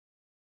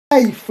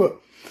Leif.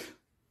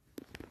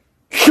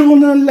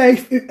 Sean and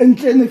Leif and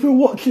Jenna, if you're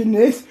watching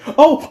this.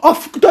 Oh,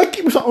 don't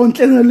keep us on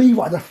Jenna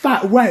Levi, the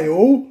fat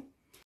whale.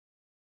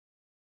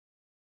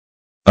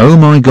 Oh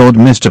my god,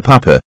 Mr.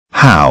 Papa,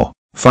 how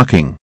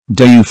fucking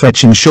dare you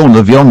fetching Sean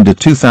of Yonder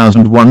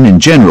 2001 in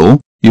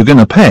general? You're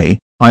gonna pay,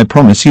 I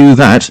promise you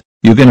that,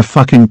 you're gonna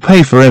fucking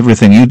pay for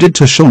everything you did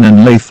to Sean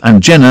and Leif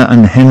and Jenna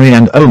and Henry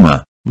and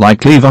Omar,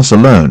 like leave us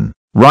alone,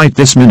 right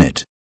this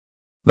minute.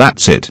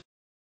 That's it.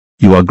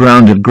 You are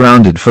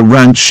grounded for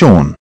Ranch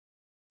Sean.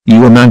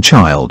 You a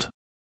man-child.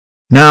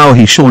 Now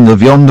he Sean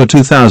of Yonder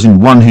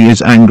 2001, he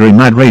is angry,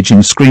 mad,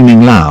 raging,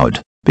 screaming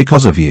loud,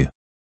 because of you.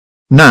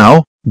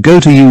 Now,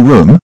 go to your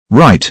room,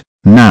 right,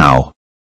 now.